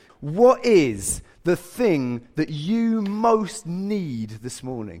What is the thing that you most need this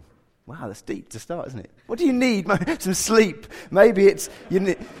morning? Wow, that's deep to start, isn't it? What do you need? Some sleep. Maybe it's you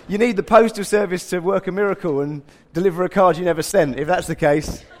need the postal service to work a miracle and deliver a card you never sent. If that's the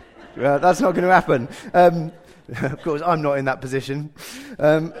case, that's not going to happen. Of course, I'm not in that position.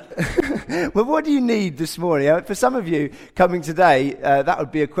 But what do you need this morning? For some of you coming today, that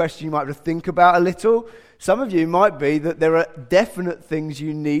would be a question you might have to think about a little. Some of you might be that there are definite things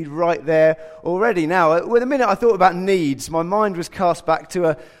you need right there already. Now, with a minute I thought about needs, my mind was cast back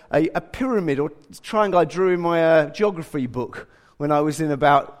to a pyramid or triangle I drew in my geography book when I was in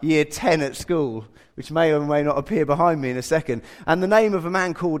about year 10 at school, which may or may not appear behind me in a second. And the name of a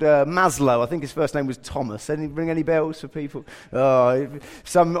man called Maslow, I think his first name was Thomas. Ring any bells for people?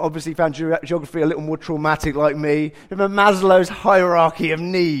 Some obviously found geography a little more traumatic like me. Remember Maslow's hierarchy of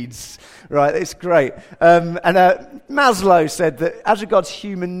needs? Right, it's great. And Maslow said that as regards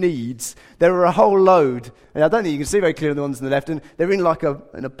human needs, there are a whole load. And I don't think you can see very clearly the ones on the left, and they're in like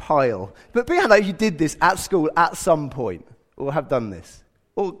in a pile. But be like you did this at school at some point, or have done this.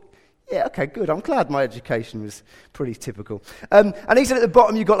 Or, yeah, okay, good. I'm glad my education was pretty typical. And he said at the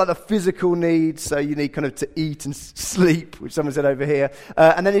bottom you've got like the physical needs, so you need kind of to eat and sleep, which someone said over here.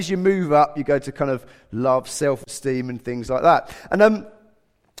 And then as you move up, you go to kind of love, self-esteem and things like that. And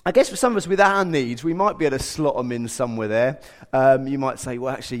I guess for some of us with our needs, we might be able to slot them in somewhere there. You might say,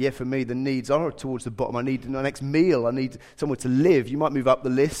 well, actually, yeah, for me, the needs are towards the bottom. I need my next meal. I need somewhere to live. You might move up the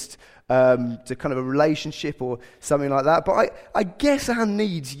list to kind of a relationship or something like that. But I guess our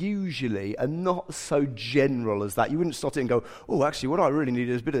needs usually are not so general as that. You wouldn't slot it and go, oh, actually, what I really need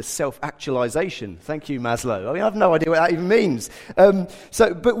is a bit of self-actualization. Thank you, Maslow. I mean, I have no idea what that even means.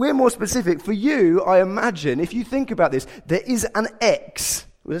 But we're more specific. For you, I imagine, if you think about this, there is an X.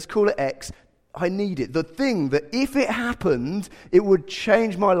 Let's call it X. I need it. The thing that if it happened, it would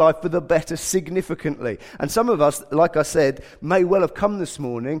change my life for the better significantly. And some of us, like I said, may well have come this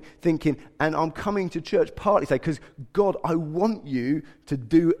morning thinking, and I'm coming to church partly today because, God, I want you to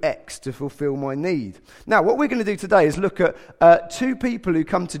do X to fulfill my need. Now, what we're going to do today is look at two people who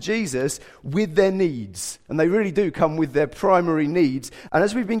come to Jesus with their needs. And they really do come with their primary needs. And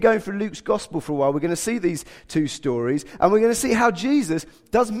as we've been going through Luke's gospel for a while, we're going to see these two stories. And we're going to see how Jesus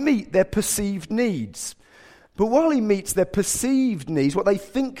does meet their perceived needs. But while he meets their perceived needs, what they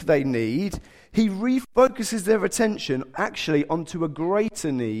think they need, he refocuses their attention actually onto a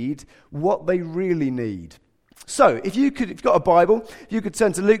greater need, what they really need. So, if you've got a Bible, if you could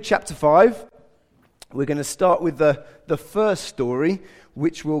turn to Luke chapter 5, we're going to start with the first story,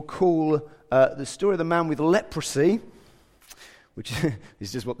 which we'll call the story of the man with leprosy, which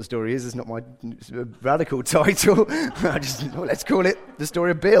is just what the story is. It's not my radical title. Let's call it the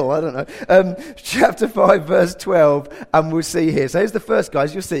story of Bill. I don't know. Chapter 5, verse 12, and we'll see here. So here's the first guy.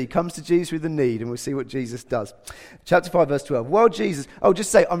 As you'll see, he comes to Jesus with a need, and we'll see what Jesus does. Chapter 5, verse 12. Well, Jesus,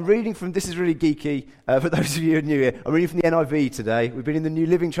 just say, I'm reading from, this is really geeky, for those of you who are new here, I'm reading from the NIV today. We've been in the New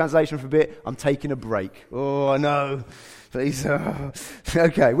Living Translation for a bit. I'm taking a break. Oh, I know. Please.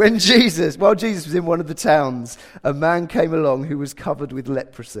 Okay. While Jesus was in one of the towns, a man came along who was covered with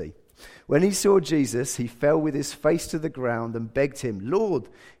leprosy. When he saw Jesus, he fell with his face to the ground and begged him, Lord,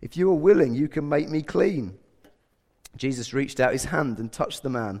 if you are willing, you can make me clean. Jesus reached out his hand and touched the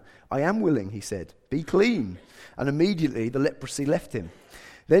man. I am willing, he said. Be clean. And immediately the leprosy left him.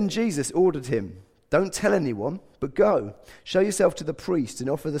 Then Jesus ordered him, don't tell anyone, but go. Show yourself to the priest and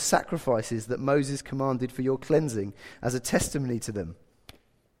offer the sacrifices that Moses commanded for your cleansing as a testimony to them.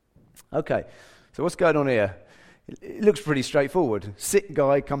 Okay, so what's going on here? It looks pretty straightforward. Sick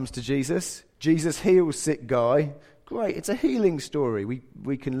guy comes to Jesus. Jesus heals sick guy. Great, it's a healing story.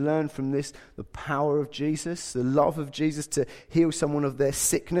 We can learn from this the power of Jesus, the love of Jesus to heal someone of their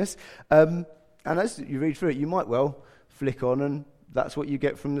sickness. And as you read through it, you might well flick on and that's what you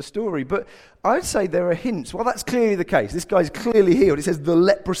get from the story. But I'd say there are hints. Well, that's clearly the case. This guy's clearly healed. It says the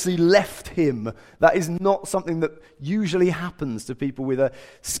leprosy left him. That is not something that usually happens to people with a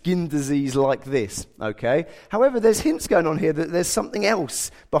skin disease like this, okay? However, there's hints going on here that there's something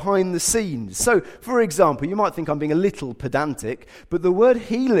else behind the scenes. So, for example, you might think I'm being a little pedantic, but the word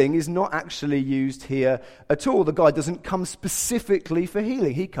healing is not actually used here at all. The guy doesn't come specifically for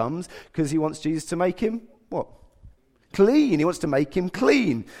healing. He comes because he wants Jesus to make him, what? Clean. He wants to make him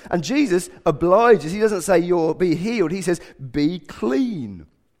clean. And Jesus obliges. He doesn't say you'll be healed. He says be clean.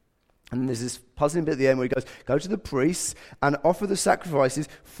 And there's this puzzling bit at the end where he goes, go to the priests and offer the sacrifices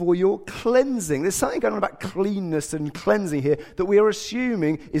for your cleansing. There's something going on about cleanness and cleansing here that we are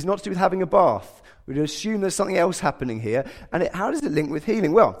assuming is not to do with having a bath. We assume there's something else happening here. And how does it link with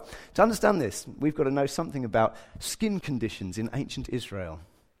healing? Well, to understand this, we've got to know something about skin conditions in ancient Israel.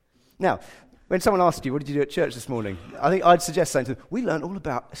 Now, when someone asks you, what did you do at church this morning? I think I'd suggest saying to them, we learned all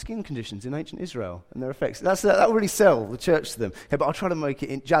about skin conditions in ancient Israel and their effects. That will really sell the church to them. Okay, but I'll try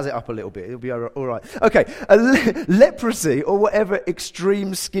to jazz it up a little bit. It'll be all right. Okay, leprosy, or whatever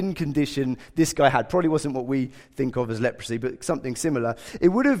extreme skin condition this guy had, probably wasn't what we think of as leprosy, but something similar. It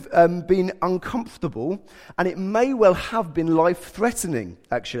would have been uncomfortable, and it may well have been life-threatening,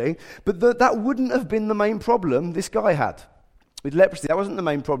 actually, but that wouldn't have been the main problem this guy had. With leprosy, that wasn't the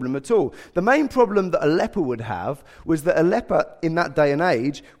main problem at all. The main problem that a leper would have was that a leper in that day and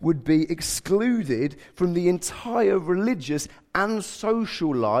age would be excluded from the entire religious and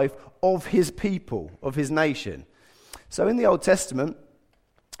social life of his people, of his nation. So in the Old Testament,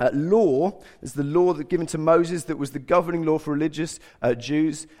 law is the law that given to Moses that was the governing law for religious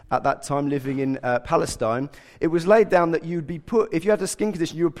Jews at that time living in Palestine. It was laid down that you'd be put, if you had a skin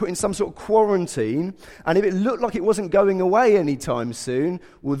condition, you were put in some sort of quarantine, and if it looked like it wasn't going away anytime soon,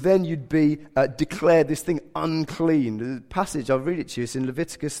 well then you'd be declared this thing unclean. The passage, I'll read it to you, it's in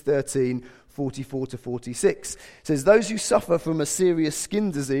Leviticus 13, 44 to 46. It says, those who suffer from a serious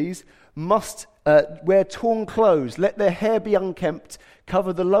skin disease must wear torn clothes, let their hair be unkempt,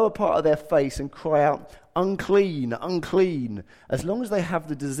 cover the lower part of their face and cry out, unclean, unclean. As long as they have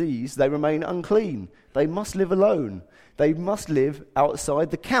the disease, they remain unclean. They must live alone. They must live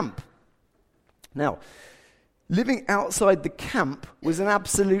outside the camp. Now, living outside the camp was an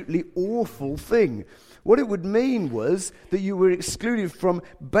absolutely awful thing. What it would mean was that you were excluded from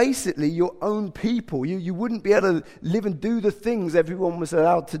basically your own people. You wouldn't be able to live and do the things everyone was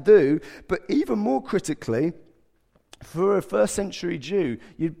allowed to do. But even more critically, for a first century Jew,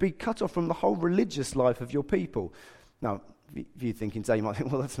 you'd be cut off from the whole religious life of your people. Now, if you're thinking today, you might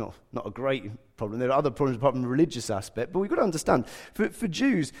think, well, that's not a great problem. There are other problems apart from the religious aspect. But we've got to understand, for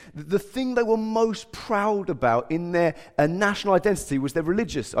Jews, the thing they were most proud about in their national identity was their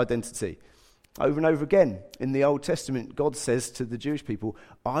religious identity. Over and over again, in the Old Testament, God says to the Jewish people,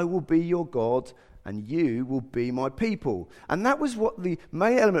 I will be your God and you will be my people. And that was what the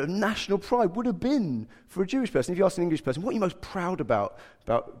main element of national pride would have been for a Jewish person. If you ask an English person, what are you most proud about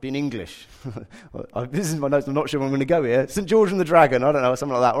being English? This is my notes, I'm not sure where I'm going to go here. St. George and the Dragon, I don't know,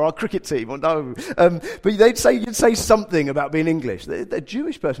 something like that, or our cricket team, or no. But you'd say something about being English. The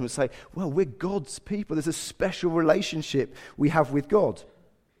Jewish person would say, well, we're God's people. There's a special relationship we have with God.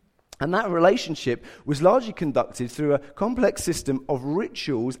 And that relationship was largely conducted through a complex system of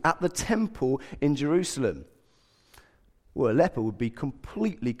rituals at the temple in Jerusalem. Well, a leper would be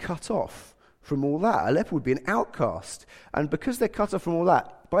completely cut off from all that. A leper would be an outcast. And because they're cut off from all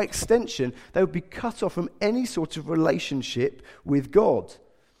that, by extension, they would be cut off from any sort of relationship with God.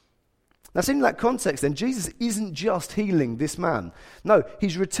 Now, in that context, then, Jesus isn't just healing this man. No,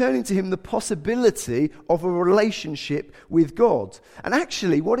 he's returning to him the possibility of a relationship with God. And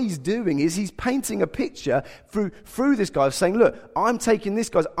actually, what he's doing is he's painting a picture through this guy of saying, look, I'm taking this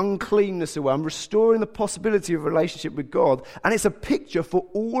guy's uncleanness away. I'm restoring the possibility of a relationship with God. And it's a picture for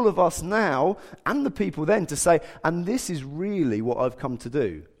all of us now and the people then to say, and this is really what I've come to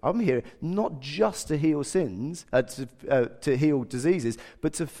do. I'm here not just to heal sins, to heal diseases,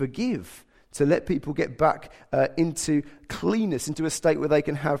 but to forgive, to let people get back into cleanness, into a state where they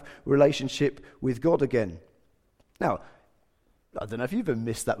can have relationship with God again. Now, I don't know if you've ever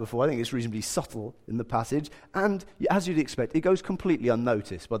missed that before. I think it's reasonably subtle in the passage, and as you'd expect, it goes completely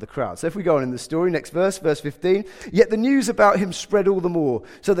unnoticed by the crowd. So if we go on in the story, next verse 15, yet the news about him spread all the more,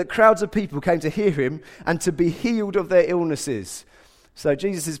 so that crowds of people came to hear him and to be healed of their illnesses. So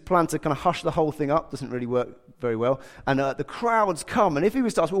Jesus' plan to kind of hush the whole thing up doesn't really work very well. And the crowds come. And if he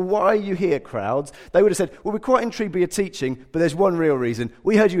was to ask, well, why are you here, crowds? They would have said, well, we're quite intrigued by your teaching, but there's one real reason.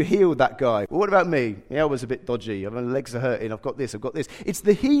 We heard you healed that guy. Well, what about me? My elbow's a bit dodgy. My legs are hurting. I've got this. It's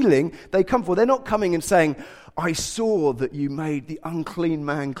the healing they come for. They're not coming and saying, I saw that you made the unclean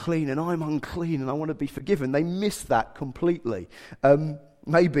man clean, and I'm unclean, and I want to be forgiven. They miss that completely.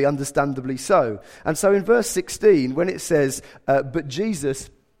 Maybe understandably so. And so in verse 16, when it says, but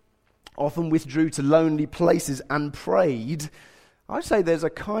Jesus often withdrew to lonely places and prayed, I'd say there's a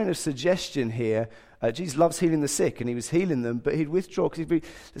kind of suggestion here. Jesus loves healing the sick, and he was healing them, but he'd withdraw because he'd be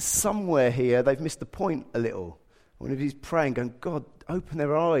somewhere here, they've missed the point a little. When he's praying, going, God, open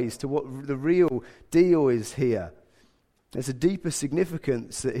their eyes to what the real deal is here. There's a deeper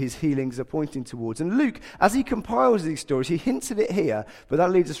significance that his healings are pointing towards. And Luke, as he compiles these stories, he hints at it here, but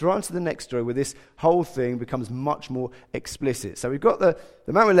that leads us right into the next story where this whole thing becomes much more explicit. So we've got the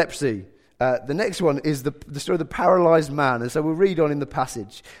man with leprosy. The next one is the story of the paralyzed man. And so we'll read on in the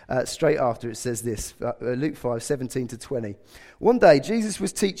passage straight after. It says this, Luke 5, 17 to 20. One day Jesus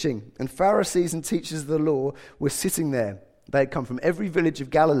was teaching, and Pharisees and teachers of the law were sitting there. They had come from every village of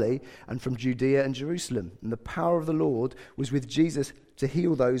Galilee and from Judea and Jerusalem, and the power of the Lord was with Jesus to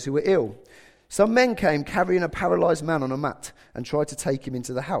heal those who were ill. Some men came carrying a paralyzed man on a mat and tried to take him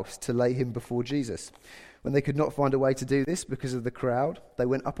into the house to lay him before Jesus. When they could not find a way to do this because of the crowd, they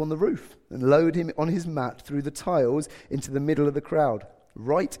went up on the roof and lowered him on his mat through the tiles into the middle of the crowd,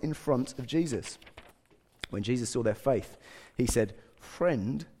 right in front of Jesus. When Jesus saw their faith, he said,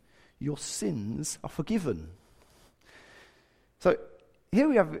 "Friend, your sins are forgiven." So here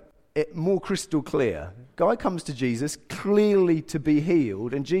we have it more crystal clear. Guy comes to Jesus clearly to be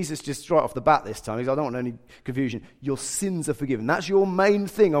healed, and Jesus just straight off the bat this time, he's like, "I don't want any confusion. Your sins are forgiven." That's your main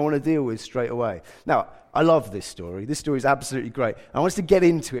thing I want to deal with straight away. Now, I love this story. This story is absolutely great. I want us to get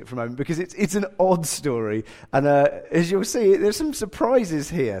into it for a moment because it's an odd story, and as you'll see, there's some surprises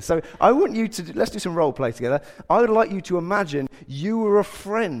here. So I want you to let's do some role play together. I would like you to imagine you were a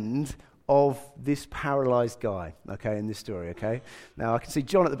friend of this paralyzed guy, okay, in this story, okay? Now, I can see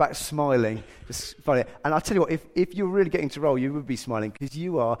John at the back smiling. It's funny. And I'll tell you what, if you're really getting to roll, you would be smiling because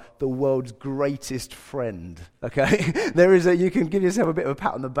you are the world's greatest friend, okay? You can give yourself a bit of a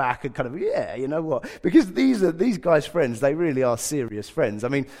pat on the back and kind of, yeah, you know what? Because these guys' friends, they really are serious friends. I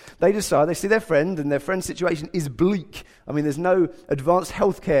mean, they see their friend and their friend's situation is bleak. I mean, there's no advanced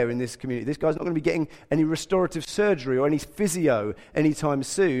healthcare in this community. This guy's not going to be getting any restorative surgery or any physio anytime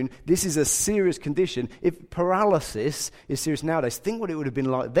soon. This is a serious condition. If paralysis is serious nowadays, think what it would have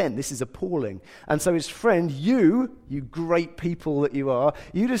been like then. This is appalling. And so his friend, you great people that you are,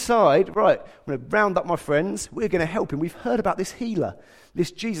 you decide, right, I'm going to round up my friends. We're going to help him. We've heard about this healer,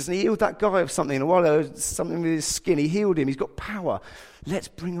 this Jesus, and he healed that guy of something. And while there was something with his skin, he healed him. He's got power. Let's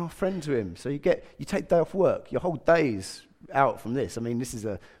bring our friend to him. So you take a day off work. Your whole day's out from this. I mean, this is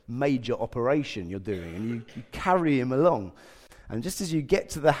a major operation you're doing, and you carry him along. And just as you get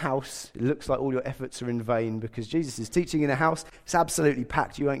to the house, it looks like all your efforts are in vain because Jesus is teaching in a house. It's absolutely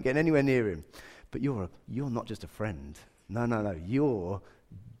packed. You won't get anywhere near him. But you're not just a friend. No. You're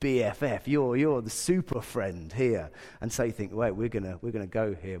BFF. You're the super friend here. And so you think, wait, we're gonna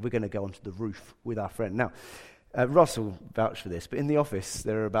go here. We're gonna go onto the roof with our friend. Now, Ross will vouch for this, but in the office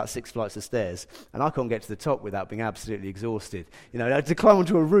there are about 6 flights of stairs, and I can't get to the top without being absolutely exhausted. You know, to climb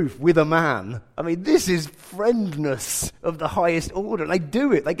onto a roof with a man, I mean, this is friendness of the highest order. And they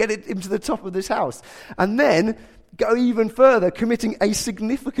do it. They get it into the top of this house. And then go even further, committing a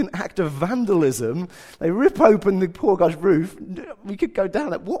significant act of vandalism. They rip open the poor guy's roof. We could go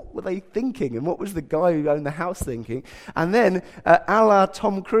down it. What were they thinking? And what was the guy who owned the house thinking? And then, a la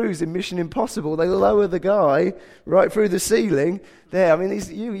Tom Cruise in Mission Impossible, they lower the guy right through the ceiling. There, I mean,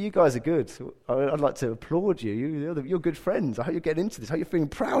 you guys are good. I'd like to applaud you. You're good friends. I hope you're getting into this. I hope you're feeling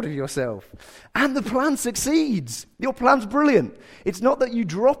proud of yourself. And the plan succeeds. Your plan's brilliant. It's not that you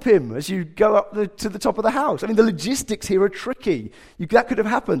drop him as you go up to the top of the house. I mean, the logistics here are tricky. That could have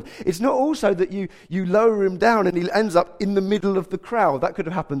happened. It's not also that you lower him down and he ends up in the middle of the crowd. That could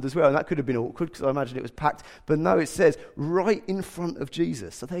have happened as well, and that could have been awkward because I imagine it was packed. But no, it says right in front of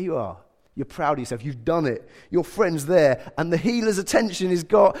Jesus. So there you are. You're proud of yourself. You've done it. Your friend's there, and the healer's attention is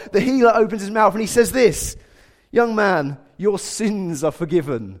got. The healer opens his mouth and he says this, "Young man, your sins are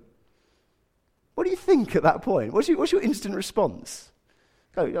forgiven." What do you think at that point? What's your instant response?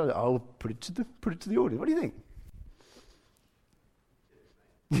 I'll put it to the audience. What do you think?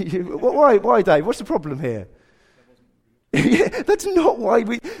 Why, Dave? What's the problem here? Yeah, that's not why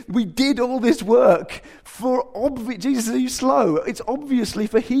we did all this work for Jesus, are you slow? It's obviously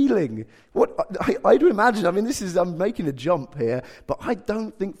for healing. What I do imagine, I mean, I'm making a jump here, but I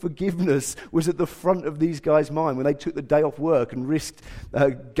don't think forgiveness was at the front of these guys' mind when they took the day off work and risked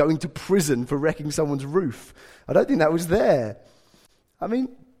going to prison for wrecking someone's roof. I don't think that was there. I mean,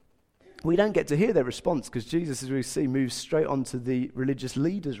 we don't get to hear their response because Jesus, as we see, moves straight on to the religious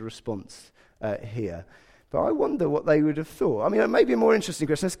leaders' response here. But I wonder what they would have thought. I mean, maybe a more interesting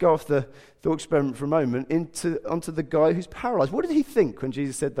question. Let's go off the thought experiment for a moment onto the guy who's paralyzed. What did he think when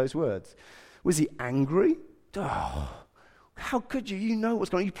Jesus said those words? Was he angry? Oh, how could you? You know what's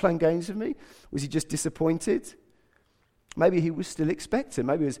going on. Are you playing games with me? Was he just disappointed? Maybe he was still expecting.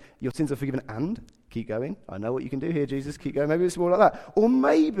 Maybe it was, your sins are forgiven and keep going. I know what you can do here, Jesus. Keep going. Maybe it's more like that. Or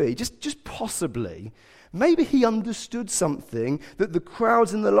maybe, just possibly, maybe he understood something that the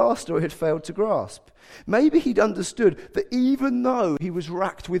crowds in the last story had failed to grasp. Maybe he'd understood that even though he was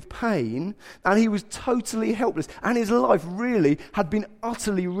racked with pain and he was totally helpless and his life really had been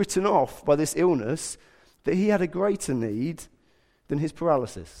utterly written off by this illness, that he had a greater need than his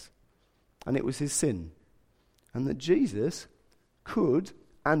paralysis. And it was his sin. And that Jesus could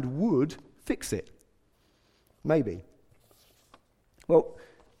and would fix it. Maybe. Well,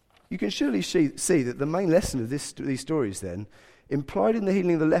 you can surely see that the main lesson of these stories then, implied in the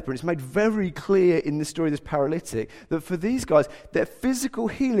healing of the leper, and it's made very clear in the story of this paralytic, that for these guys, their physical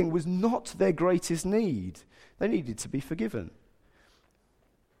healing was not their greatest need. They needed to be forgiven.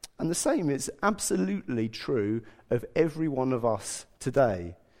 And the same is absolutely true of every one of us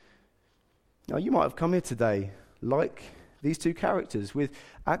today. Now, you might have come here today like these two characters, with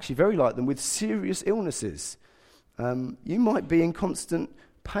actually very like them, with serious illnesses. You might be in constant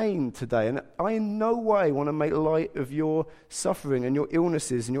pain today, and I in no way want to make light of your suffering and your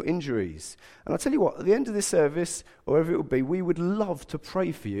illnesses and your injuries. And I'll tell you what, at the end of this service, or wherever it will be, we would love to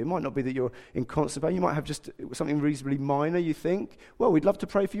pray for you. It might not be that you're in constant pain. You might have just something reasonably minor, you think. Well, we'd love to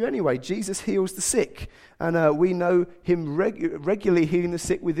pray for you anyway. Jesus heals the sick, and we know him regularly healing the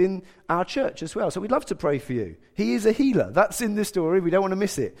sick within our church as well. So we'd love to pray for you. He is a healer. That's in this story. We don't want to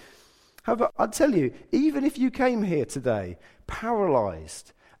miss it. However, I'll tell you, even if you came here today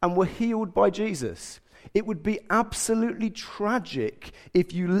paralyzed and were healed by Jesus, it would be absolutely tragic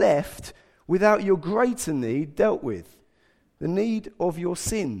if you left without your greater need dealt with, the need of your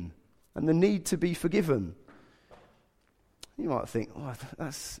sin and the need to be forgiven. You might think, oh,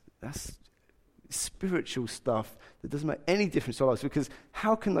 that's spiritual stuff that doesn't make any difference to our lives, because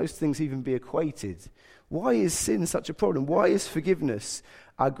how can those things even be equated? Why is sin such a problem? Why is forgiveness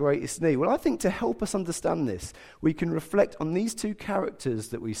our greatest need? Well, I think to help us understand this, we can reflect on these two characters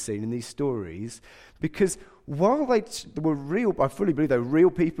that we've seen in these stories, because while they were real, I fully believe they were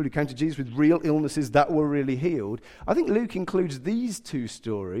real people who came to Jesus with real illnesses that were really healed. I think Luke includes these two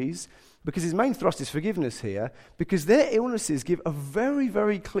stories because his main thrust is forgiveness here, because their illnesses give a very,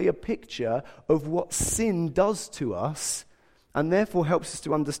 very clear picture of what sin does to us, and therefore helps us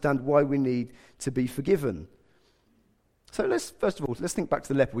to understand why we need to be forgiven. So first of all, let's think back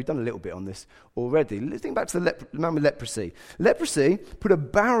to the leper. We've done a little bit on this already. Let's think back to the man with leprosy. Leprosy put a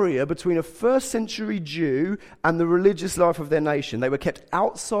barrier between a first century Jew and the religious life of their nation. They were kept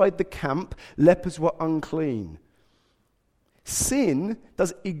outside the camp. Lepers were unclean. Sin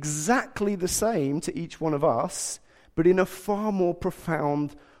does exactly the same to each one of us, but in a far more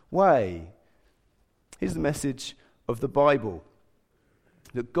profound way. Here's the message of the Bible: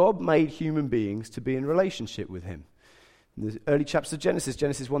 that God made human beings to be in relationship with him. In the early chapters of Genesis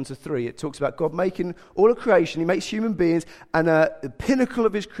 1-3, it talks about God making all of creation. He makes human beings, and the pinnacle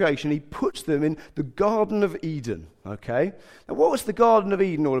of his creation, he puts them in the Garden of Eden. Okay? Now, what was the Garden of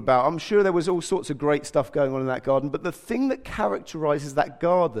Eden all about? I'm sure there was all sorts of great stuff going on in that garden, but the thing that characterizes that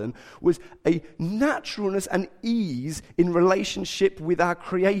garden was a naturalness and ease in relationship with our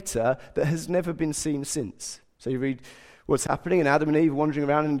Creator that has never been seen since. So you read what's happening, and Adam and Eve wandering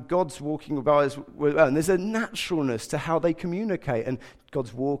around, and God's walking by as well. And there's a naturalness to how they communicate, and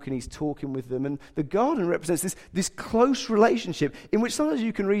God's walking, he's talking with them. And the garden represents this close relationship in which sometimes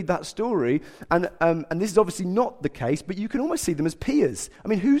you can read that story, and this is obviously not the case, but you can almost see them as peers. I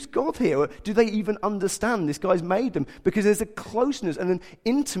mean, who's God here? Or do they even understand this guy's made them? Because there's a closeness and an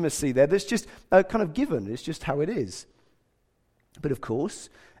intimacy there that's just kind of given. It's just how it is. But of course,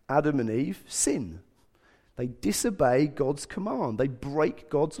 Adam and Eve sin. They disobey God's command. They break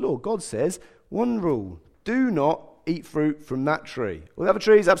God's law. God says, one rule: do not eat fruit from that tree. All the other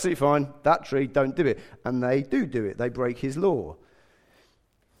trees, absolutely fine. That tree, don't do it. And they do it. They break his law.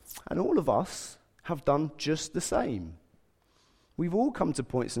 And all of us have done just the same. We've all come to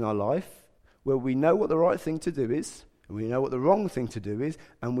points in our life where we know what the right thing to do is, and we know what the wrong thing to do is,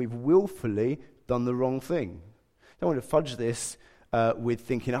 and we've willfully done the wrong thing. I don't want to fudge this with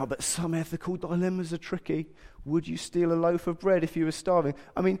thinking, but some ethical dilemmas are tricky. Would you steal a loaf of bread if you were starving?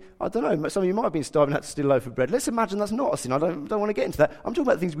 I mean, I don't know. Some of you might have been starving and had to steal a loaf of bread. Let's imagine that's not a sin. I don't want to get into that. I'm talking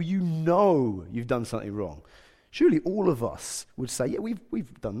about things where you know you've done something wrong. Surely all of us would say, yeah,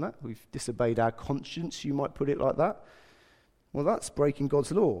 we've done that. We've disobeyed our conscience, you might put it like that. Well, that's breaking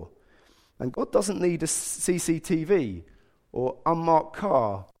God's law. And God doesn't need a CCTV or unmarked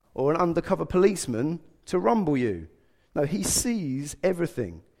car or an undercover policeman to rumble you. No, he sees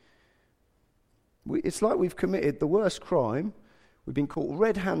everything. It's like we've committed the worst crime, we've been caught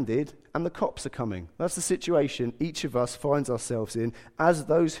red-handed, and the cops are coming. That's the situation each of us finds ourselves in as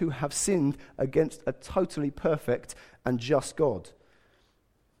those who have sinned against a totally perfect and just God.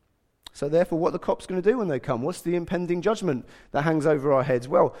 So therefore, what are the cops going to do when they come? What's the impending judgment that hangs over our heads?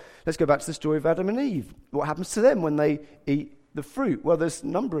 Well, let's go back to the story of Adam and Eve. What happens to them when they eat the fruit? Well, there's a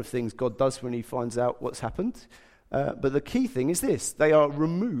number of things God does when he finds out what's happened. But the key thing is this: they are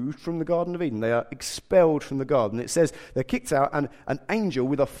removed from the Garden of Eden. They are expelled from the garden. It says they're kicked out, and an angel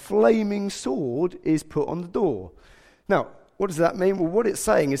with a flaming sword is put on the door. Now, what does that mean? Well, what it's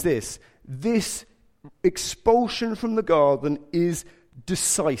saying is this expulsion from the garden is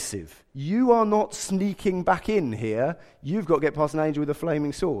decisive. You are not sneaking back in here. You've got to get past an angel with a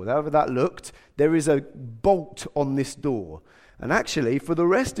flaming sword. However that looked, there is a bolt on this door. And actually, for the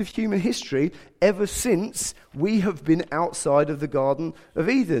rest of human history, ever since, we have been outside of the Garden of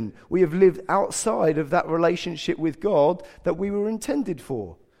Eden. We have lived outside of that relationship with God that we were intended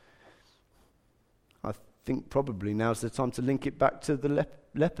for. I think probably now's the time to link it back to the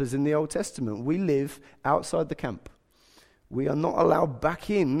lepers in the Old Testament. We live outside the camp. We are not allowed back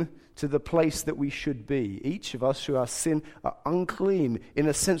in to the place that we should be. Each of us, through our sin, are unclean, in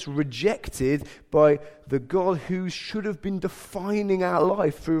a sense rejected by the God who should have been defining our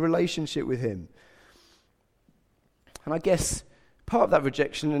life through relationship with him. And I guess part of that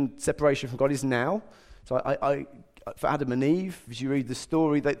rejection and separation from God is now. So for Adam and Eve, as you read the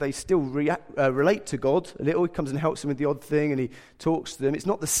story, they still relate to God a little. He comes and helps them with the odd thing and he talks to them. It's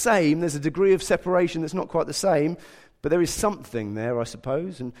not the same. There's a degree of separation that's not quite the same. But there is something there, I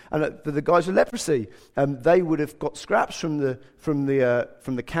suppose. And for the guys with leprosy, they would have got scraps from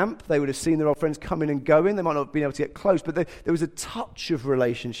the camp. They would have seen their old friends coming and going. They might not have been able to get close, but there was a touch of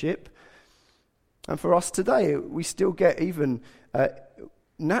relationship. And for us today, we still get even,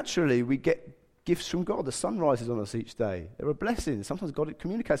 naturally, we get gifts from God. The sun rises on us each day. There are blessings. Sometimes God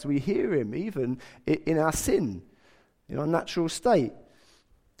communicates. We hear him even in our sin, in our natural state.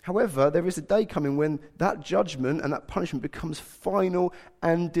 However, there is a day coming when that judgment and that punishment becomes final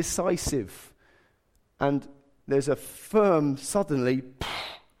and decisive. And there's a firm, suddenly,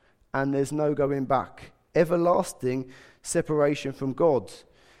 and there's no going back. Everlasting separation from God.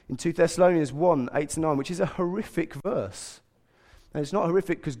 In 2 Thessalonians 1, 8-9, which is a horrific verse. And it's not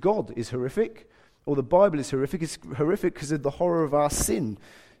horrific because God is horrific, or the Bible is horrific. It's horrific because of the horror of our sin.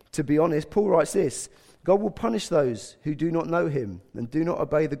 To be honest, Paul writes this: God will punish those who do not know him and do not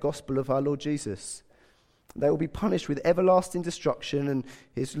obey the gospel of our Lord Jesus. They will be punished with everlasting destruction, and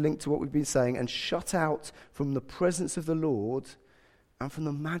here's linked to what we've been saying, and shut out from the presence of the Lord and from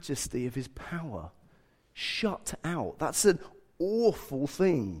the majesty of his power. Shut out. That's an awful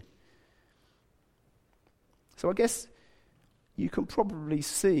thing. So I guess you can probably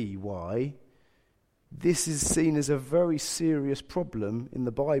see why this is seen as a very serious problem in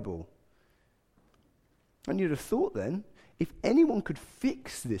the Bible. And you'd have thought then, if anyone could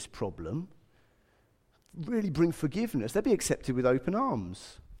fix this problem, really bring forgiveness, they'd be accepted with open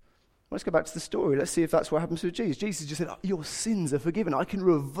arms. Let's go back to the story. Let's see if that's what happens with Jesus. Jesus just said, your sins are forgiven. I can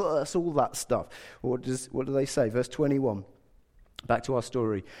reverse all that stuff. What do they say? Verse 21. Back to our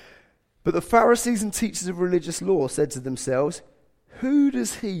story. But the Pharisees and teachers of religious law said to themselves, who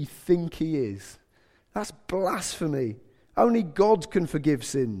does he think he is? That's blasphemy. Only God can forgive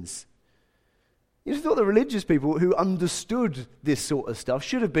sins. You thought the religious people who understood this sort of stuff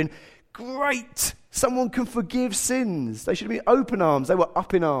should have been, great, someone can forgive sins. They should have been open arms. They were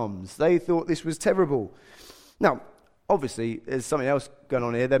up in arms. They thought this was terrible. Now, obviously, there's something else going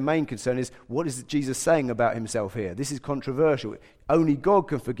on here. Their main concern is, what is Jesus saying about himself here? This is controversial. Only God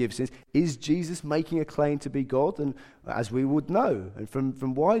can forgive sins. Is Jesus making a claim to be God? And as we would know, and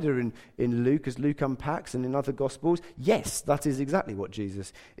from wider in Luke, as Luke unpacks, and in other Gospels, yes, that is exactly what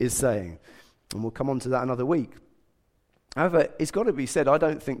Jesus is saying. And we'll come on to that another week. However, it's got to be said, I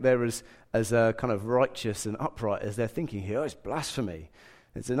don't think they're as kind of righteous and upright as they're thinking here. Oh, it's blasphemy.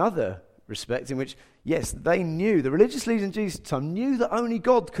 It's another respect in which, yes, they knew, the religious leaders in Jesus' time knew that only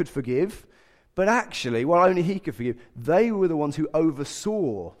God could forgive, but actually, while only he could forgive, they were the ones who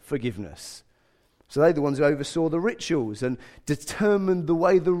oversaw forgiveness. So they're the ones who oversaw the rituals and determined the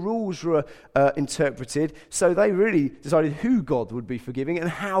way the rules were interpreted. So they really decided who God would be forgiving and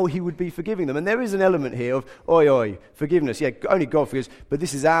how he would be forgiving them. And there is an element here of, oi, forgiveness. Yeah, only God forgives, but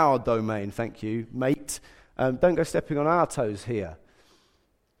this is our domain, thank you, mate. Don't go stepping on our toes here.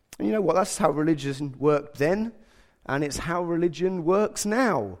 And you know what? That's how religion worked then, and it's how religion works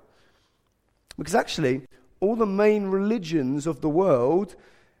now. Because actually, all the main religions of the world,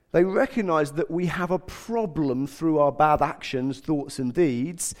 they recognize that we have a problem through our bad actions, thoughts, and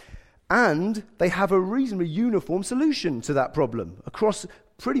deeds, and they have a reasonably uniform solution to that problem across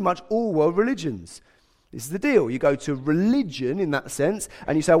pretty much all world religions. This is the deal. You go to religion in that sense,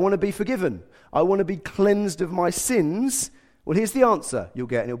 and you say, I want to be forgiven. I want to be cleansed of my sins. Well, here's the answer you'll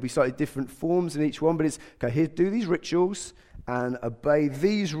get, and it'll be slightly different forms in each one, but it's, okay, here, do these rituals and obey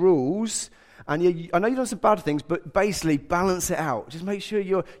these rules. And I know you've done some bad things, but basically balance it out. Just make sure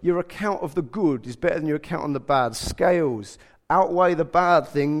your account of the good is better than your account on the bad. Scales. Outweigh the bad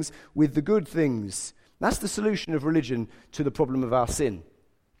things with the good things. That's the solution of religion to the problem of our sin.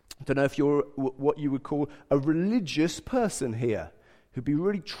 I don't know if you're what you would call a religious person here, who'd be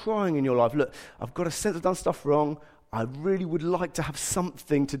really trying in your life. Look, I've got a sense I've done stuff wrong. I really would like to have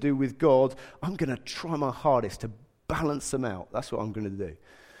something to do with God. I'm going to try my hardest to balance them out. That's what I'm going to do.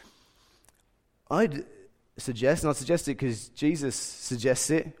 I'd suggest, and I suggest it because Jesus suggests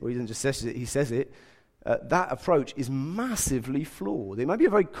it, or he doesn't just suggest it, he says it, that approach is massively flawed. It may be a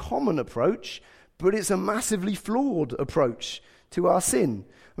very common approach, but it's a massively flawed approach to our sin.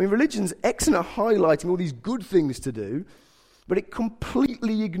 I mean, religion's excellent at highlighting all these good things to do, but it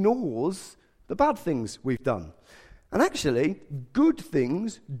completely ignores the bad things we've done. And actually, good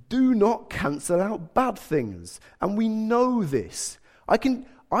things do not cancel out bad things. And we know this.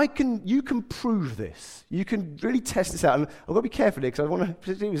 You can prove this. You can really test this out. And I've got to be careful here because I want to,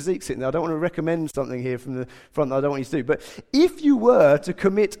 particularly with Zeke sitting there, I don't want to recommend something here from the front that I don't want you to do. But if you were to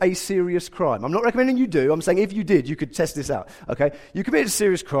commit a serious crime, I'm not recommending you do, I'm saying if you did, you could test this out. Okay? You commit a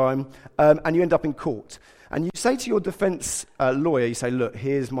serious crime and you end up in court. And you say to your defense lawyer, you say, look,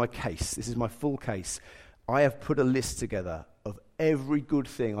 here's my case. This is my full case. I have put a list together of every good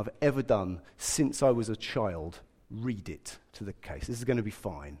thing I've ever done since I was a child. Read it to the case. This is going to be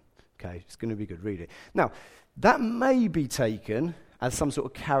fine. Okay, it's going to be good. Read it. Now, that may be taken as some sort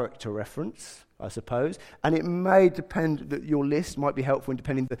of character reference, I suppose, and it may depend that your list might be helpful in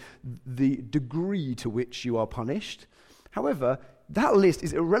depending the degree to which you are punished. However, that list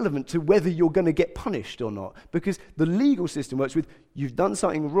is irrelevant to whether you're going to get punished or not, because the legal system works with you've done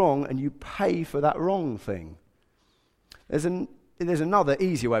something wrong and you pay for that wrong thing. There's another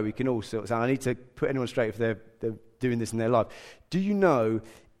easier way we can all sort this out. I need to put anyone straight if they're doing this in their life. Do you know,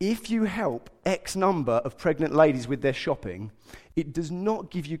 if you help X number of pregnant ladies with their shopping, it does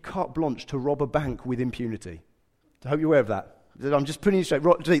not give you carte blanche to rob a bank with impunity. I hope you're aware of that. I'm just putting you straight.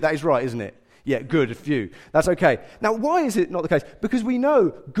 That is right, isn't it? Yeah, good, a few. That's okay. Now, why is it not the case? Because we know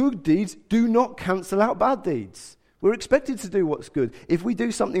good deeds do not cancel out bad deeds. We're expected to do what's good. If we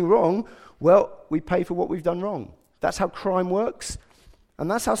do something wrong, well, we pay for what we've done wrong. That's how crime works, and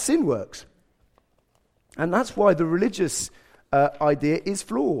that's how sin works. And that's why the religious idea is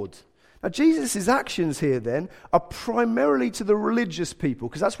flawed. Now, Jesus' actions here, then, are primarily to the religious people,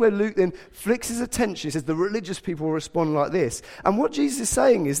 because that's where Luke then flicks his attention. He says the religious people will respond like this. And what Jesus is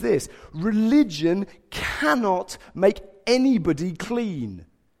saying is this: religion cannot make anybody clean.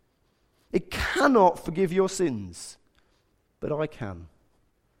 It cannot forgive your sins, but I can.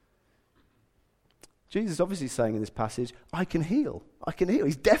 Jesus is obviously saying in this passage, I can heal. I can heal.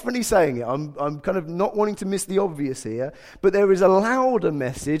 He's definitely saying it. I'm kind of not wanting to miss the obvious here, but there is a louder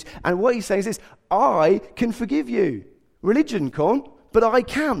message, and what he's saying is this: I can forgive you. Religion can't, but I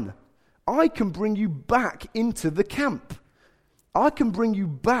can. I can bring you back into the camp. I can bring you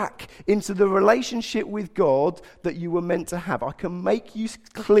back into the relationship with God that you were meant to have. I can make you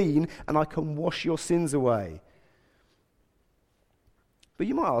clean, and I can wash your sins away. But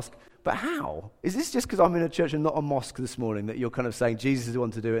you might ask, but how? Is this just because I'm in a church and not a mosque this morning that you're kind of saying Jesus is the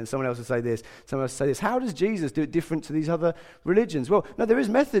one to do it, and someone else will say this, someone else will say this? How does Jesus do it different to these other religions? Well, no, there is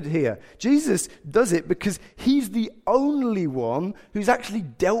method here. Jesus does it because he's the only one who's actually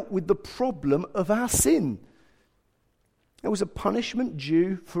dealt with the problem of our sin. There was a punishment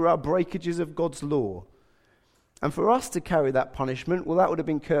due for our breakages of God's law. And for us to carry that punishment, well, that would have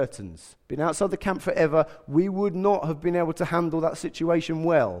been curtains. Been outside the camp forever, we would not have been able to handle that situation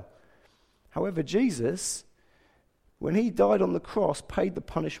well. However, Jesus, when he died on the cross, paid the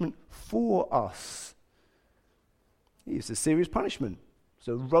punishment for us. It's a serious punishment. It's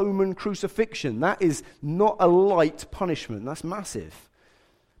a Roman crucifixion. That is not a light punishment. That's massive.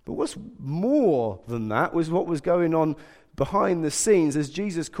 But what's more than that was what was going on behind the scenes as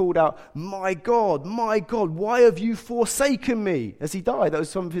Jesus called out, my God, why have you forsaken me? As he died, that was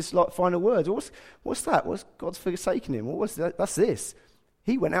some of his final words. What's that? What's God's forsaken him? What's that? That's this.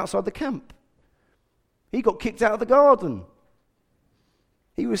 He went outside the camp. He got kicked out of the garden.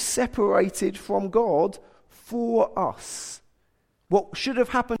 He was separated from God for us. What should have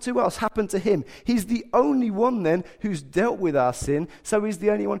happened to us happened to him. He's the only one then who's dealt with our sin, so he's the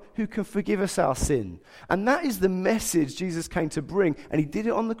only one who can forgive us our sin. And that is the message Jesus came to bring, and he did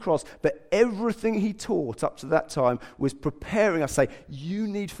it on the cross, but everything he taught up to that time was preparing us, say, you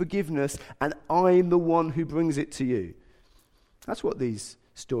need forgiveness, and I'm the one who brings it to you. That's what these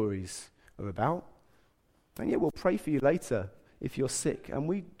stories are about. And yet we'll pray for you later if you're sick, and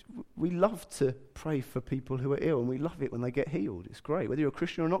we love to pray for people who are ill, and we love it when they get healed. It's great. Whether you're a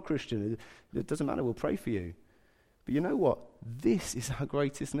Christian or not Christian, it doesn't matter. We'll pray for you. But you know what? This is our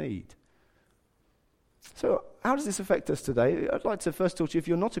greatest need. So how does this affect us today? I'd like to first talk to you if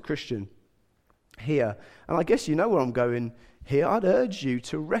you're not a Christian here. And I guess you know where I'm going here. I'd urge you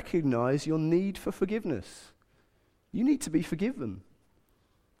to recognize your need for forgiveness. You need to be forgiven.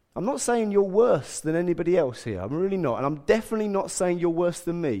 I'm not saying you're worse than anybody else here. I'm really not. And I'm definitely not saying you're worse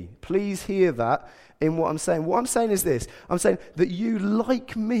than me. Please hear that in what I'm saying. What I'm saying is this. I'm saying that you,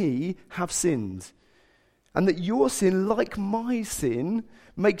 like me, have sinned. And that your sin, like my sin,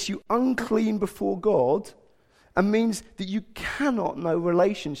 makes you unclean before God and means that you cannot know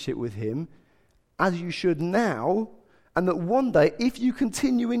relationship with him as you should now, and that one day, if you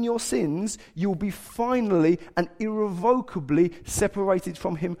continue in your sins, you'll be finally and irrevocably separated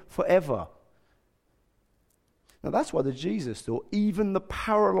from him forever. Now that's why the Jesus thought even the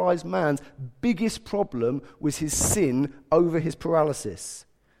paralyzed man's biggest problem was his sin over his paralysis.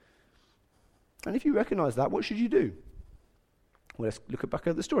 And if you recognize that, what should you do? Well, let's look back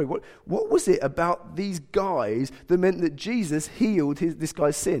at the story. What was it about these guys that meant that Jesus healed this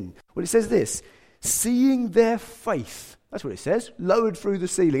guy's sin? Well, it says this, seeing their faith. That's what it says, lowered through the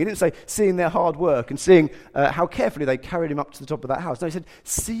ceiling. It didn't say seeing their hard work and seeing how carefully they carried him up to the top of that house. No, it said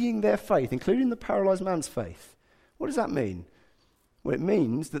seeing their faith, including the paralyzed man's faith. What does that mean? Well, it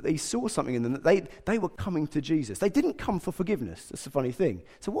means that they saw something in them, that they were coming to Jesus. They didn't come for forgiveness. That's the funny thing.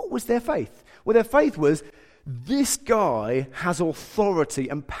 So what was their faith? Well, their faith was, this guy has authority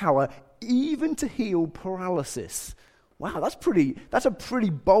and power even to heal paralysis. Wow, that's a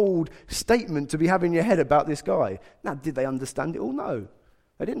pretty bold statement to be having in your head about this guy. Now, did they understand it all? No.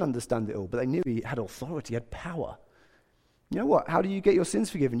 They didn't understand it all, but they knew he had authority, he had power. You know what? How do you get your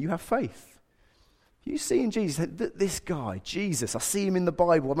sins forgiven? You have faith. You see in Jesus, this guy, Jesus, I see him in the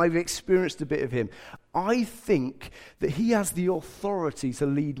Bible, I maybe experienced a bit of him. I think that he has the authority to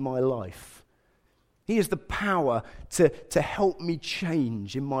lead my life. He has the power to help me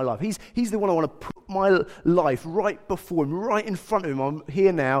change in my life. He's the one I want to put my life right before him, right in front of him. I'm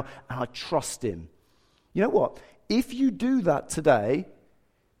here now, and I trust him. You know what? If you do that today,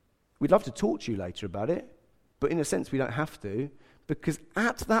 we'd love to talk to you later about it, but in a sense we don't have to, because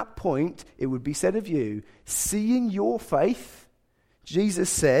at that point, it would be said of you, seeing your faith, Jesus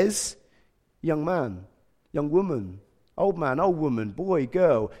says, young man, young woman, old man, old woman, boy,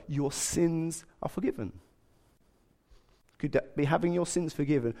 girl, your sins are forgiven. Could that be having your sins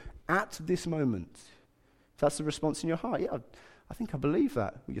forgiven at this moment? If that's the response in your heart, yeah, I think I believe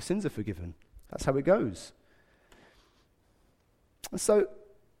that. Your sins are forgiven. That's how it goes. And so,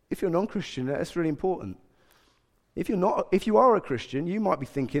 if you're a non-Christian, that's really important. If you are a Christian, you might be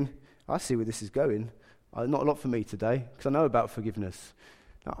thinking, I see where this is going. Not a lot for me today, because I know about forgiveness.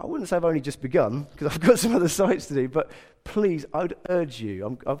 Now, I wouldn't say I've only just begun, because I've got some other sites to do, but please, I would urge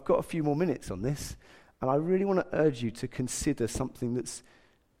you, I've got a few more minutes on this, and I really want to urge you to consider something that's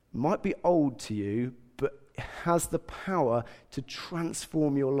might be old to you, but has the power to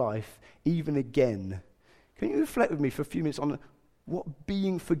transform your life even again. Can you reflect with me for a few minutes on what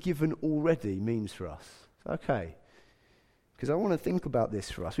being forgiven already means for us? Okay. Because I want to think about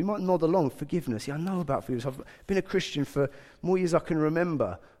this for us. We might nod along, forgiveness. Yeah, I know about forgiveness. I've been a Christian for more years I can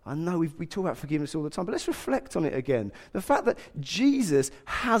remember. I know we talk about forgiveness all the time, but let's reflect on it again. The fact that Jesus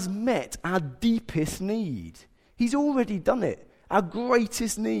has met our deepest need. He's already done it, our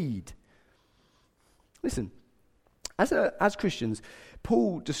greatest need. Listen, as Christians,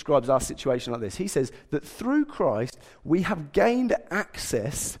 Paul describes our situation like this. He says that through Christ, we have gained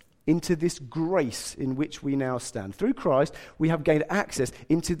access into this grace in which we now stand. Through Christ, we have gained access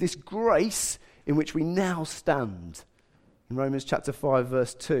into this grace in which we now stand. In Romans chapter 5,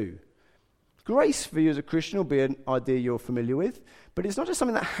 verse 2. Grace for you as a Christian will be an idea you're familiar with, but it's not just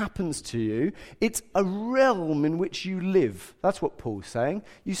something that happens to you, it's a realm in which you live. That's what Paul's saying.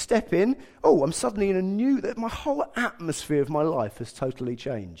 You step in, I'm suddenly in my whole atmosphere of my life has totally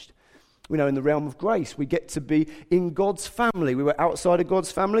changed. We know in the realm of grace, we get to be in God's family. We were outside of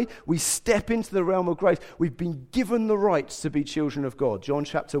God's family. We step into the realm of grace. We've been given the rights to be children of God. John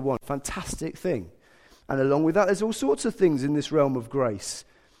chapter 1, fantastic thing. And along with that, there's all sorts of things in this realm of grace.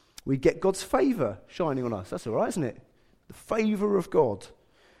 We get God's favor shining on us. That's all right, isn't it? The favor of God.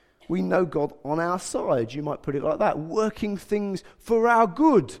 We know God on our side, you might put it like that, working things for our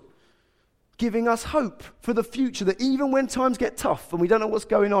good. Giving us hope for the future, that even when times get tough and we don't know what's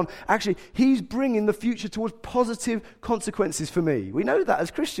going on, actually, he's bringing the future towards positive consequences for me. We know that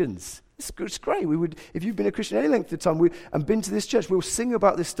as Christians. It's great. If you've been a Christian any length of time and been to this church, we'll sing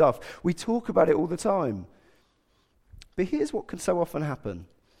about this stuff. We talk about it all the time. But here's what can so often happen.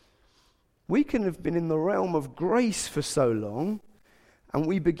 We can have been in the realm of grace for so long, and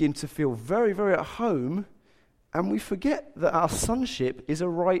we begin to feel very, very at home, and we forget that our sonship is a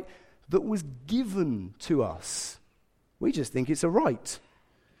right that was given to us. We just think it's a right.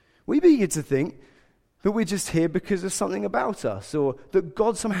 We begin to think that we're just here because of something about us, or that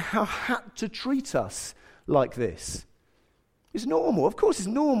God somehow had to treat us like this. It's normal. Of course, it's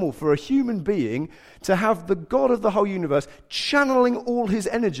normal for a human being to have the God of the whole universe channeling all his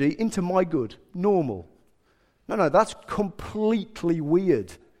energy into my good. Normal. No, that's completely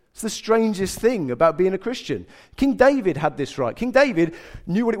weird. It's the strangest thing about being a Christian. King David had this right. King David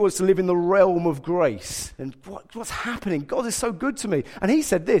knew what it was to live in the realm of grace. And what's happening? God is so good to me. And he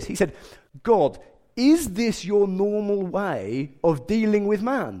said this. He said, God, is this your normal way of dealing with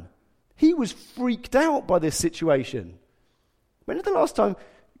man? He was freaked out by this situation. When was the last time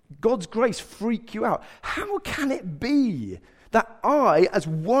God's grace freaked you out? How can it be that I, as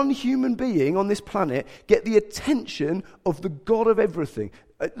one human being on this planet, get the attention of the God of everything?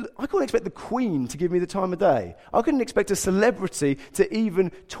 I couldn't expect the Queen to give me the time of day. I couldn't expect a celebrity to even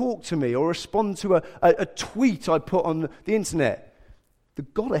talk to me or respond to a tweet I put on the internet. The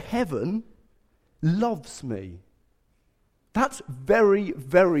God of heaven loves me. That's very,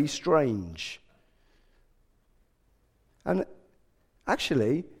 very strange. And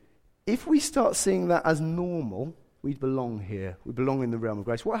actually, if we start seeing that as normal, we belong here. We belong in the realm of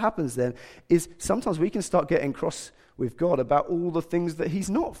grace. What happens then is sometimes we can start getting cross with God about all the things that he's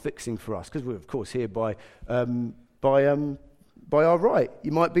not fixing for us, because we're, of course, here by our right.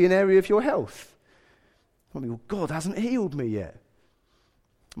 You might be an area of your health. You might be, well, God hasn't healed me yet.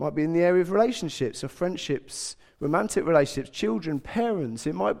 It might be in the area of relationships or friendships, romantic relationships, children, parents.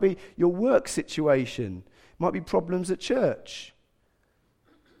 It might be your work situation. It might be problems at church.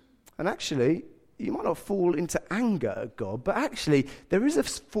 And actually, you might not fall into anger at God, but actually there is a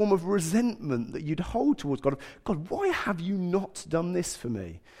form of resentment that you'd hold towards God. God, why have you not done this for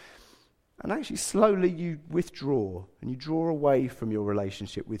me? And actually slowly you withdraw and you draw away from your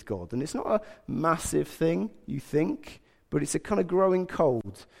relationship with God. And it's not a massive thing, you think, but it's a kind of growing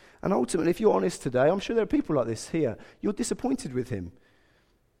cold. And ultimately, if you're honest today, I'm sure there are people like this here, you're disappointed with him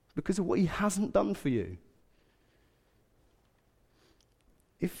because of what he hasn't done for you.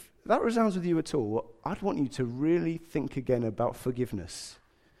 If that resounds with you at all, I'd want you to really think again about forgiveness.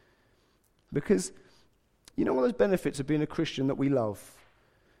 Because you know one of those benefits of being a Christian that we love?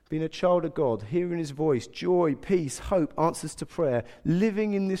 Being a child of God, hearing his voice, joy, peace, hope, answers to prayer,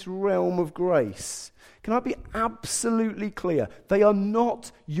 living in this realm of grace. Can I be absolutely clear? They are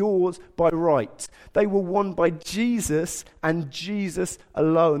not yours by right. They were won by Jesus and Jesus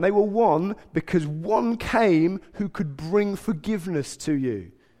alone. They were won because one came who could bring forgiveness to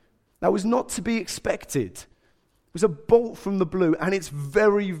you. That was not to be expected. It was a bolt from the blue, and it's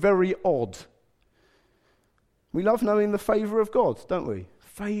very, very odd. We love knowing the favour of God, don't we?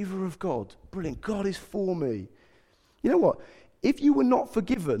 Favour of God. Brilliant. God is for me. You know what? If you were not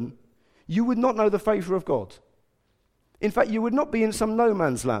forgiven, you would not know the favour of God. In fact, you would not be in some no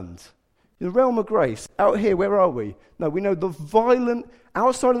man's land. In the realm of grace, out here, where are we? No, we know the violent,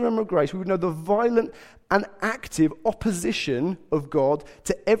 outside of the realm of grace, we would know the violent and active opposition of God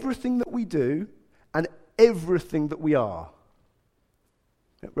to everything that we do and everything that we are.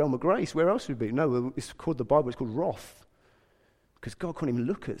 That realm of grace, where else would it be? No, it's called the Bible, it's called wrath. Because God can't even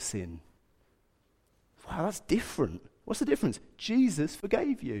look at sin. Wow, that's different. What's the difference? Jesus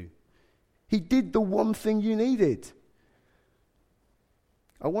forgave you. He did the one thing you needed.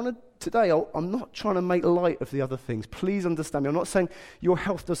 Today, I'm not trying to make light of the other things. Please understand me. I'm not saying your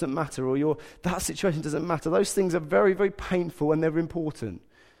health doesn't matter or that situation doesn't matter. Those things are very, very painful and they're important.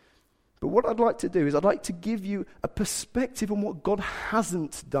 But what I'd like to do is I'd like to give you a perspective on what God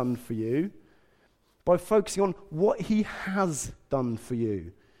hasn't done for you by focusing on what he has done for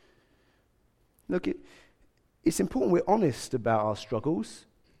you. Look, it's important we're honest about our struggles.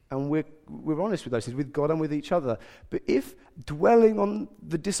 And we're honest with those things, with God and with each other. But if dwelling on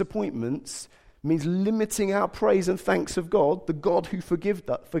the disappointments means limiting our praise and thanks of God, the God who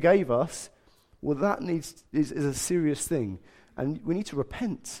forgave us, well, that is a serious thing. And we need to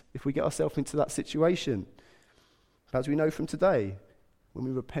repent if we get ourselves into that situation. As we know from today, when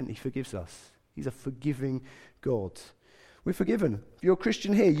we repent, he forgives us. He's a forgiving God. We're forgiven. If you're a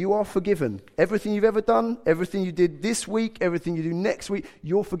Christian here, you are forgiven. Everything you've ever done, everything you did this week, everything you do next week,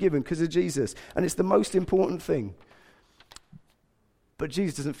 you're forgiven because of Jesus. And it's the most important thing. But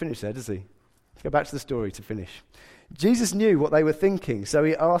Jesus doesn't finish there, does he? Let's go back to the story to finish. Jesus knew what they were thinking, so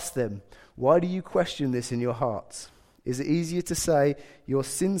he asked them, "Why do you question this in your hearts? Is it easier to say, 'Your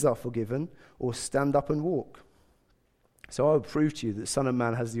sins are forgiven,' or 'Stand up and walk'? So I will prove to you that the Son of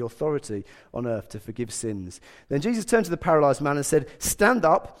Man has the authority on earth to forgive sins." Then Jesus turned to the paralyzed man and said, "Stand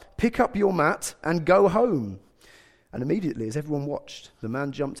up, pick up your mat, and go home." And immediately, as everyone watched, the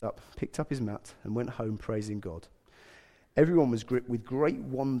man jumped up, picked up his mat, and went home praising God. Everyone was gripped with great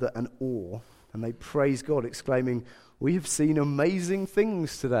wonder and awe, and they praised God, exclaiming, "We have seen amazing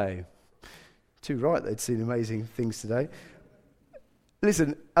things today." Too right, they'd seen amazing things today.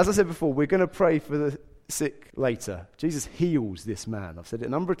 Listen, as I said before, we're going to pray for the sick later. Jesus heals this man. I've said it a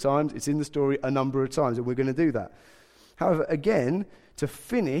number of times. It's in the story a number of times, and we're going to do that. However, again, to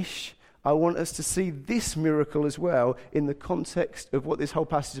finish, I want us to see this miracle as well in the context of what this whole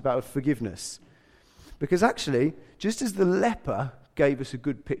passage is about, of forgiveness. Because actually, just as the leper gave us a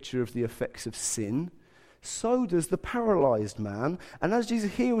good picture of the effects of sin, so does the paralyzed man. And as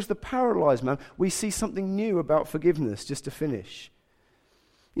Jesus heals the paralyzed man, we see something new about forgiveness, just to finish.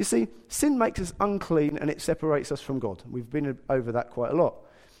 You see, sin makes us unclean and it separates us from God. We've been over that quite a lot.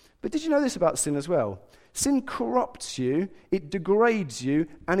 But did you know this about sin as well? Sin corrupts you, it degrades you,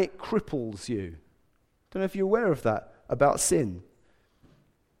 and it cripples you. Don't know if you're aware of that about sin.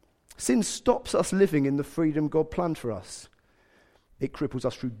 Sin stops us living in the freedom God planned for us. It cripples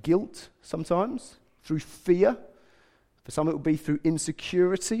us through guilt sometimes, through fear. For some it will be through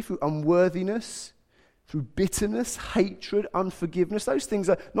insecurity, through unworthiness, through bitterness, hatred, unforgiveness. Those things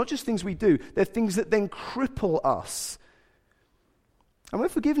are not just things we do, they're things that then cripple us. And when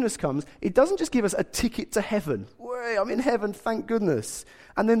forgiveness comes, it doesn't just give us a ticket to heaven. Way, I'm in heaven, thank goodness.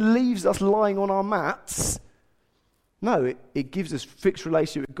 And then leaves us lying on our mats. No, it gives us fixed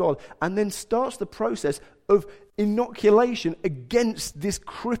relationship with God and then starts the process of inoculation against this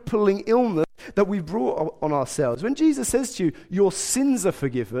crippling illness that we brought on ourselves. When Jesus says to you, your sins are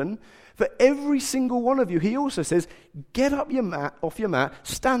forgiven, for every single one of you, he also says, get up off your mat,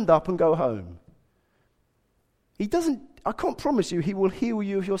 stand up and go home. I can't promise you he will heal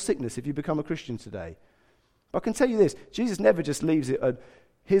you of your sickness if you become a Christian today. But I can tell you this, Jesus never just leaves it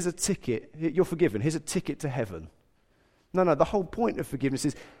here's a ticket, you're forgiven, here's a ticket to heaven. No, the whole point of forgiveness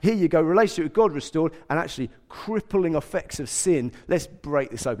is, here you go, relationship with God restored, and actually crippling effects of sin. Let's break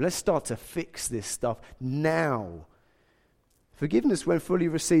this open. Let's start to fix this stuff now. Forgiveness, when fully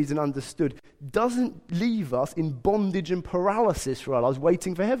received and understood, doesn't leave us in bondage and paralysis for our lives,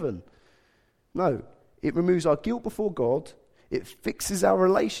 waiting for heaven. No, it removes our guilt before God, it fixes our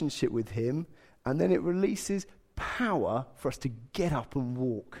relationship with him, and then it releases power for us to get up and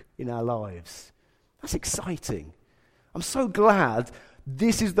walk in our lives. That's exciting. I'm so glad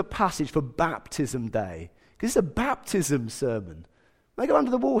this is the passage for baptism day, because it's a baptism sermon. They go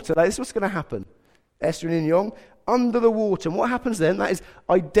under the water. This is what's going to happen. Esther and Inyong, under the water. And what happens then? That is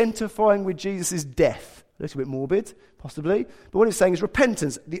identifying with Jesus' death. A little bit morbid, possibly. But what it's saying is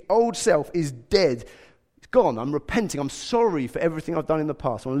repentance. The old self is dead. It's gone. I'm repenting. I'm sorry for everything I've done in the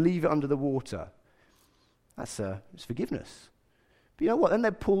past. I want to leave it under the water. It's forgiveness. But you know what? Then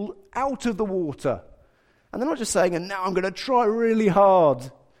they're pulled out of the water. And they're not just saying, and now I'm going to try really hard.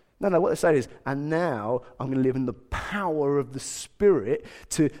 No, what they're saying is, and now I'm going to live in the power of the Spirit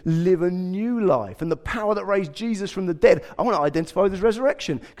to live a new life. And the power that raised Jesus from the dead, I want to identify with his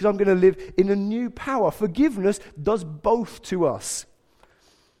resurrection because I'm going to live in a new power. Forgiveness does both to us.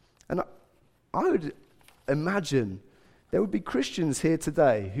 And I would imagine there would be Christians here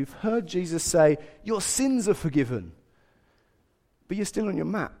today who've heard Jesus say, your sins are forgiven, but you're still on your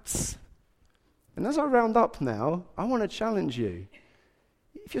mats. And as I round up now, I want to challenge you.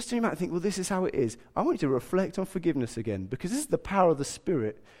 If you're still on your mat and think, well, this is how it is, I want you to reflect on forgiveness again, because this is the power of the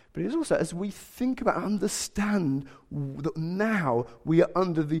Spirit. But it's also, as we think about and understand that now we are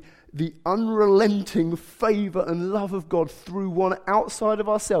under the unrelenting favor and love of God through one outside of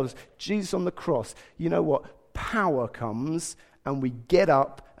ourselves, Jesus on the cross, you know what? Power comes and we get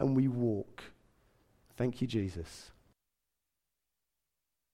up and we walk. Thank you, Jesus.